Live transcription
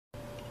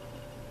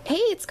Hey,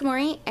 it's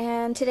Kamori,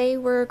 and today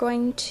we're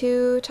going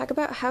to talk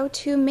about how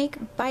to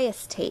make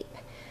bias tape.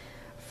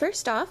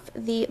 First off,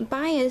 the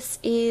bias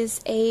is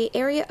an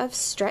area of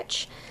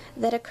stretch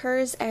that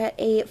occurs at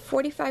a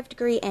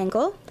 45-degree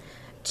angle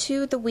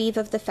to the weave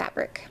of the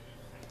fabric.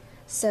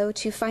 So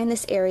to find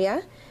this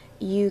area,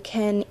 you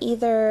can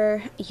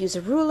either use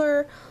a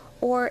ruler,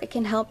 or it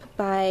can help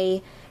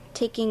by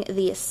taking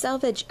the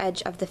selvage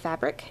edge of the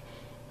fabric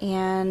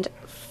and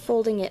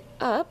folding it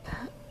up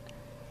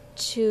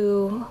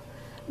to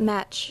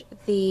match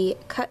the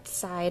cut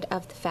side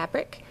of the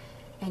fabric,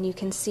 and you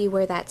can see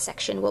where that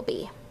section will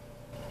be.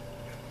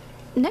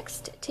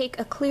 Next, take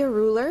a clear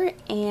ruler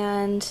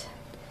and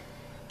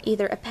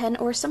either a pen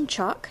or some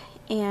chalk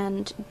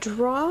and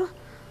draw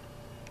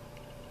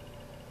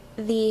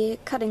the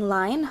cutting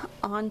line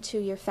onto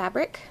your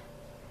fabric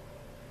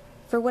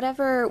for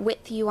whatever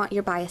width you want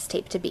your bias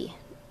tape to be.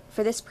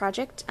 For this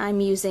project, I'm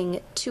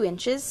using 2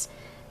 inches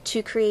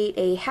to create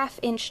a 1/2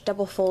 inch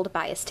double fold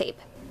bias tape.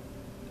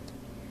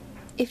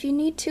 If you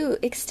need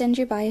to extend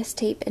your bias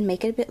tape and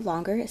make it a bit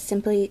longer,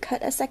 simply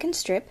cut a second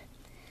strip,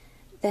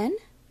 then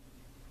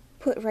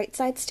put right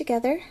sides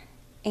together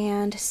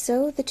and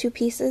sew the 2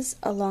 pieces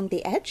along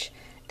the edge.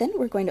 Then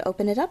we're going to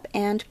open it up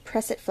and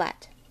press it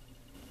flat.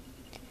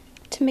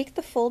 To make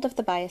the fold of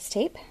the bias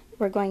tape,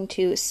 we're going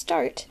to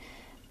start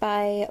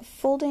by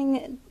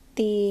folding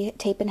the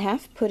tape in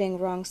half, putting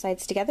wrong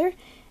sides together,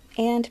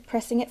 and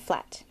pressing it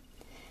flat.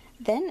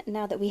 Then,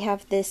 now that we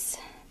have this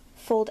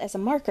fold as a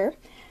marker,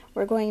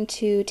 we're going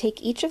to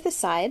take each of the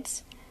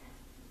sides,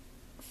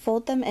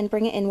 fold them and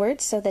bring it inward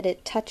so that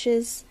it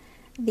touches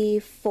the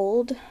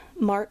fold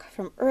mark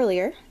from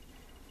earlier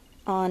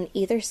on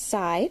either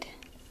side,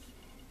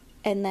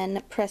 and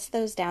then press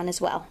those down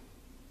as well.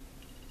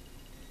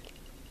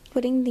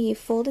 Putting the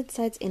folded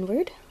sides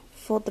inward,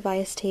 fold the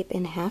bias tape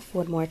in half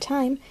one more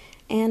time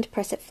and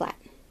press it flat.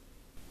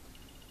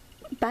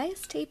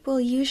 Bias tape will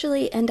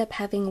usually end up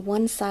having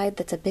one side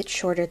that's a bit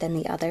shorter than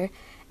the other,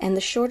 and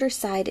the shorter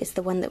side is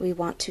the one that we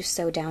want to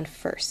sew down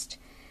first.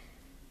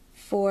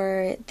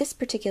 For this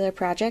particular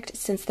project,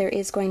 since there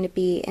is going to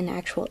be an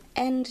actual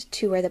end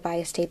to where the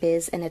bias tape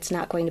is, and it's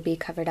not going to be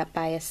covered up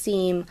by a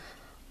seam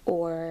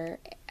or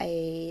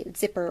a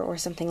zipper or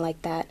something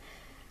like that,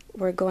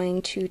 we're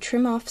going to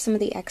trim off some of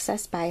the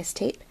excess bias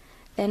tape.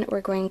 Then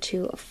we're going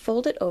to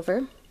fold it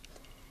over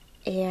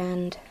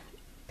and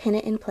pin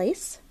it in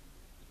place.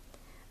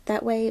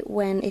 That way,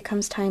 when it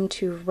comes time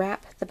to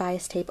wrap the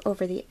bias tape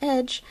over the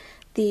edge,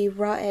 the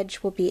raw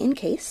edge will be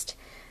encased.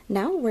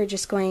 Now we're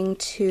just going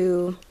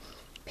to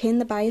pin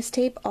the bias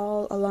tape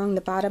all along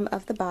the bottom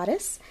of the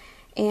bodice,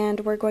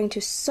 and we're going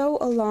to sew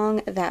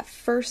along that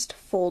first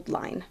fold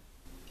line.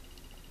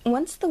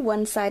 Once the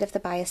one side of the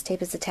bias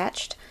tape is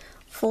attached,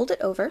 fold it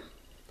over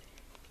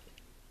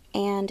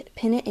and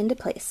pin it into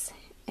place.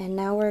 And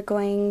now we're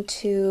going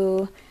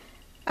to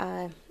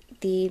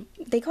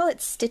they call it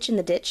stitch in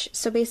the ditch.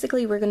 So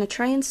basically we're going to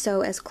try and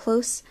sew as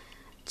close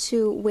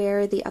to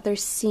where the other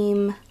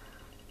seam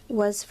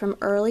was from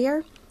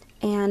earlier,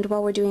 and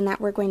while we're doing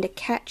that, we're going to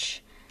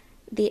catch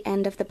the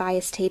end of the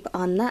bias tape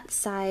on that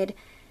side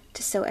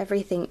to sew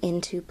everything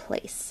into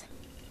place.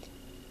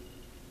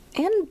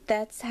 And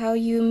that's how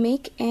you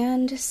make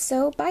and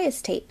sew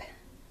bias tape.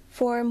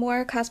 For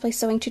more cosplay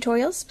sewing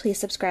tutorials, please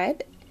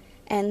subscribe,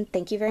 and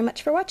thank you very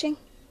much for watching.